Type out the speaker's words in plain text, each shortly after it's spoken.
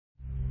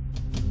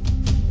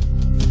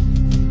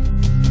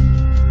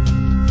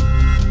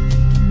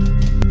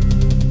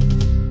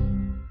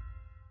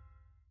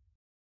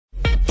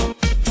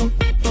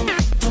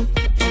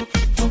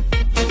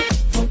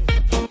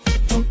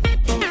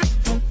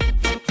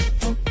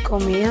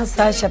Con mi hija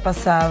Sasha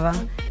pasaba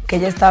que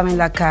ella estaba en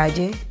la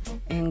calle,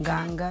 en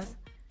gangas.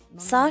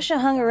 Sasha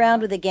hung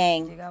around with a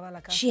gang.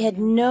 She had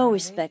no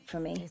respect for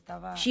me.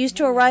 She used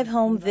to arrive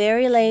home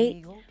very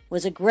late,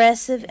 was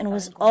aggressive, and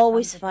was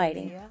always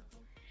fighting.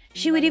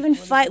 She would even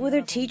fight with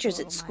her teachers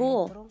at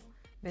school.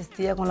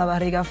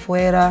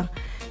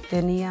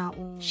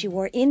 She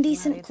wore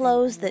indecent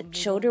clothes that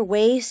showed her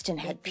waist and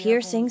had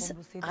piercings.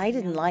 I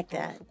didn't like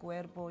that.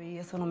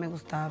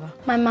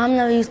 My mom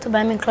never used to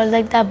buy me clothes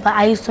like that, but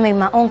I used to make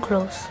my own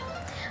clothes.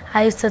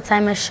 I used to tie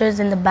my shirts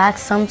in the back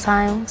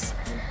sometimes.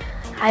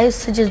 I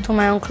used to just do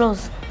my own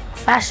clothes,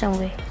 fashion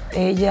way.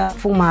 Ella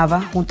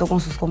fumaba junto con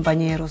sus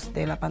compañeros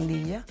de la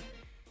pandilla.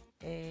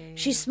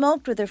 She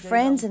smoked with her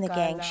friends in the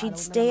gang. She'd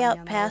stay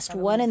out past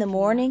 1 in the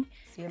morning.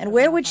 And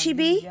where would she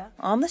be?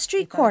 On the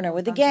street corner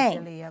with the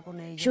gang.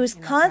 She was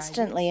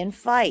constantly in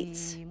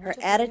fights. Her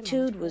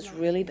attitude was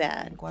really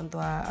bad.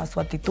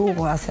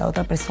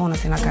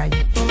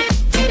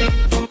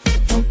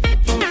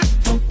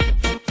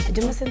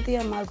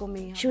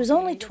 She was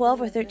only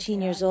 12 or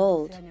 13 years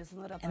old,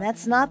 and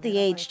that's not the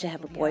age to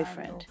have a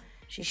boyfriend.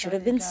 She should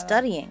have been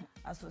studying.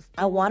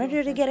 I wanted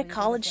her to get a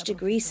college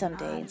degree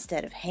someday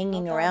instead of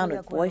hanging around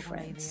with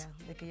boyfriends.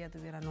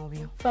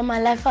 From my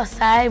life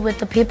outside, with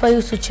the people I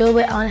used to chill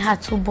with, I only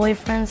had 2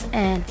 boyfriends,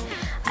 and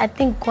I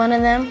think one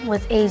of them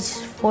was aged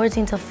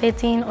 14 to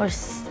 15 or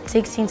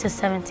 16 to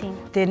 17.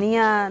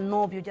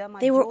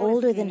 They were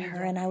older than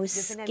her, and I was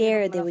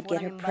scared they would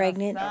get her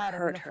pregnant or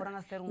hurt her.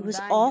 It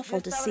was awful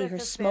to see her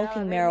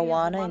smoking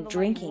marijuana and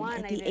drinking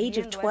at the age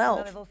of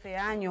 12.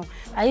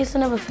 I used to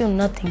never feel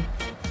nothing.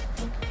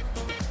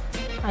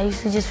 I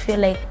used to just feel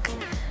like,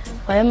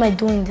 why am I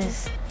doing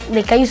this?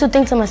 Like, I used to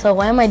think to myself,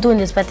 why am I doing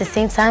this? But at the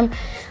same time,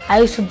 I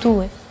used to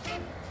do it.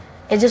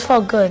 It just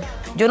felt good.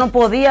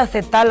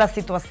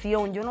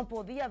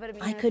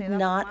 I could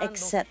not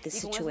accept the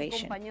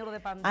situation.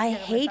 I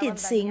hated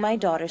seeing my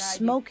daughter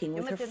smoking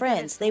with her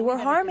friends. They were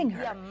harming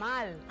her.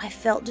 I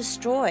felt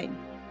destroyed.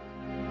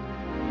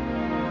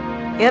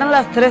 Eran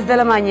las 3 de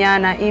la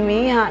mañana y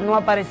mi hija no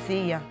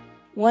aparecía.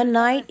 One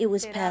night, it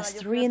was past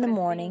 3 in the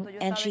morning,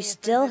 and she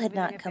still had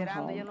not come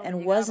home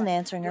and wasn't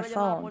answering her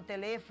phone.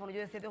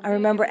 I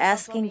remember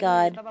asking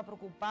God,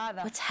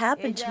 what's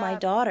happened to my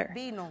daughter?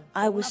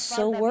 I was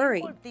so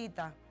worried.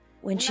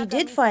 When she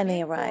did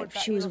finally arrive,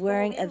 she was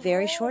wearing a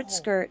very short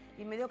skirt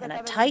and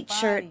a tight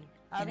shirt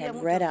and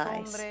had red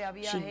eyes.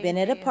 She'd been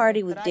at a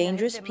party with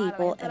dangerous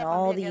people and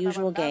all the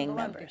usual gang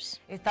members.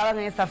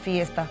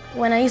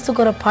 When I used to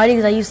go to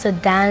parties, I used to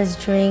dance,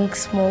 drink,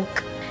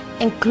 smoke.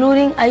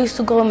 Including, I used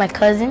to go with my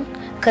cousin,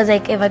 because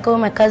like, if I go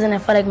with my cousin, I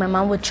felt like my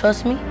mom would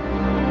trust me.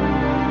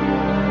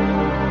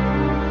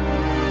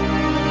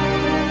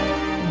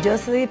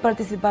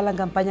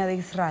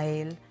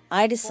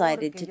 I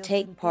decided to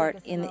take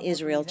part in the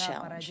Israel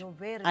Challenge.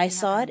 I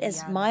saw it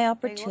as my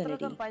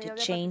opportunity to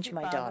change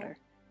my daughter.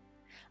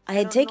 I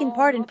had taken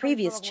part in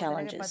previous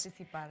challenges,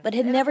 but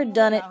had never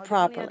done it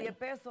properly.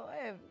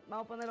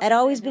 I'd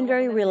always been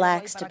very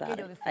relaxed about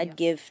it. I'd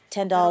give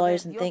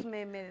 $10 and think,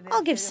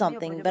 I'll give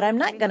something, but I'm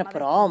not going to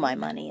put all my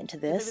money into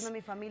this.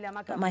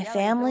 But my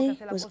family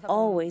was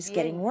always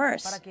getting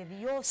worse.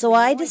 So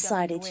I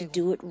decided to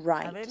do it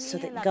right so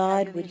that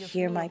God would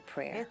hear my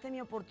prayer.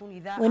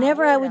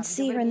 Whenever I would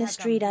see her in the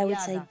street, I would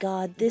say,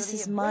 God, this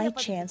is my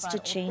chance to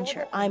change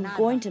her. I'm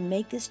going to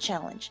make this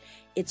challenge.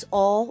 It's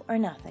all or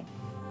nothing.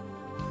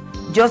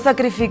 I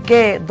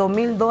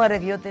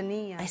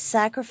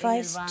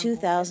sacrificed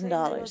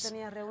 $2,000.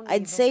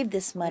 I'd saved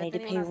this money to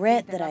pay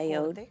rent that I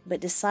owed,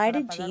 but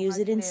decided to use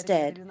it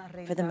instead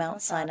for the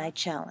Mount Sinai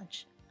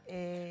Challenge.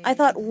 I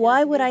thought,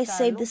 why would I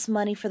save this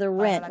money for the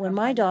rent when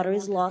my daughter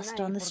is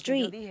lost on the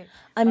street?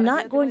 I'm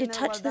not going to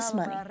touch this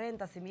money.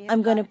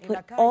 I'm going to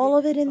put all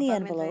of it in the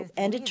envelope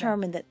and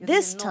determine that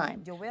this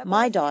time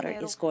my daughter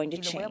is going to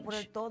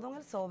change.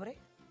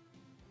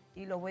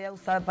 Y lo voy a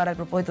usar para el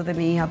propósito de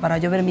mi hija, para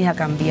yo ver mi hija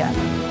cambiar.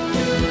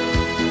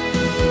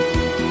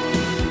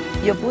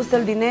 Yo puse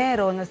el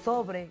dinero en el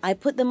sobre. I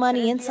put the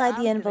money inside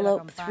the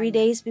envelope 3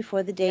 days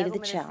before the date of the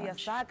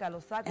challenge.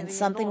 And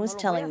something was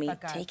telling me,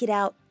 take it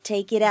out,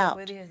 take it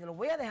out.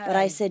 But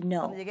I said,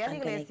 no, I'm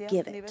going to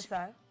give it.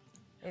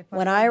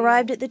 When I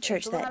arrived at the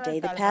church that day,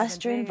 the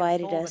pastor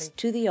invited us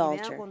to the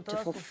altar to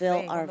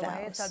fulfill our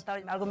vows.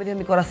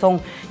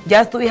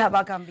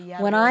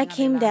 When I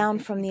came down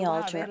from the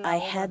altar, I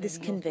had this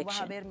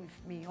conviction: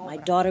 my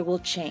daughter will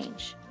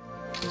change.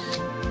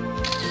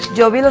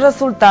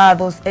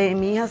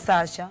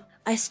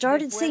 I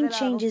started seeing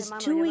changes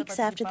 2 weeks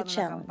after the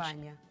challenge.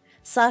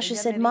 Sasha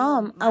said,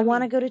 Mom, I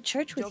want to go to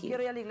church with you.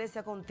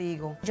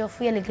 Yo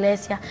fui a la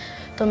iglesia,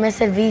 tomé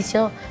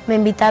servicio, me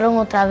invitaron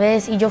otra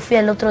vez y yo fui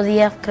el otro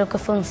día, creo que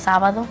fue un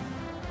sábado.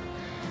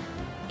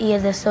 Y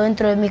el deseo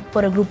entró en mí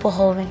por el grupo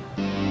joven.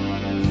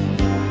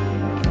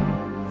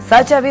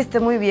 Sasha viste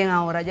muy bien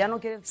ahora. Ya no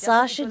quiere,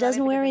 Sasha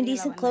doesn't wear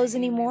indecent clothes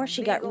anymore.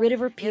 She got rid of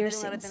her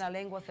piercings.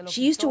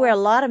 She used to wear a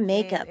lot of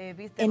makeup,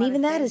 and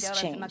even that has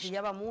changed.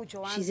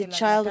 She's a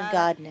child of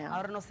God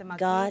now.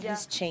 God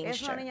has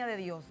changed her.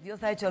 Dios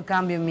ha hecho el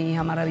cambio en mi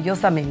hija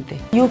maravillosamente.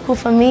 Youth group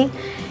for me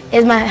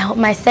is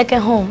my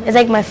second home. It's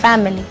like my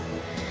family.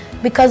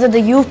 Because of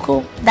the youth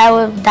group,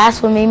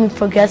 that's what made me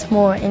progress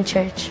more in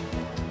church.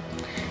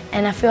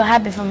 And I feel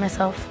happy for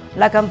myself.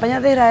 La campaña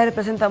de Israel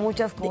presenta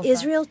muchas cosas. The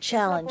Israel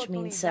Challenge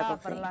means several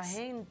things.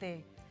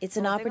 It's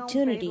an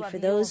opportunity for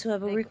those who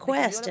have a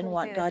request and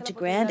want God to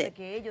grant it.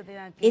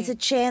 It's a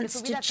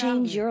chance to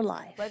change your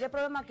life.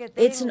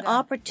 It's an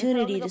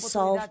opportunity to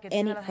solve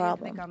any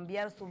problem.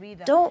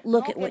 Don't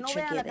look at what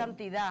you're getting.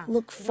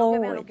 Look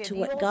forward to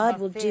what God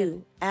will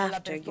do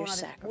after your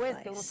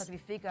sacrifice.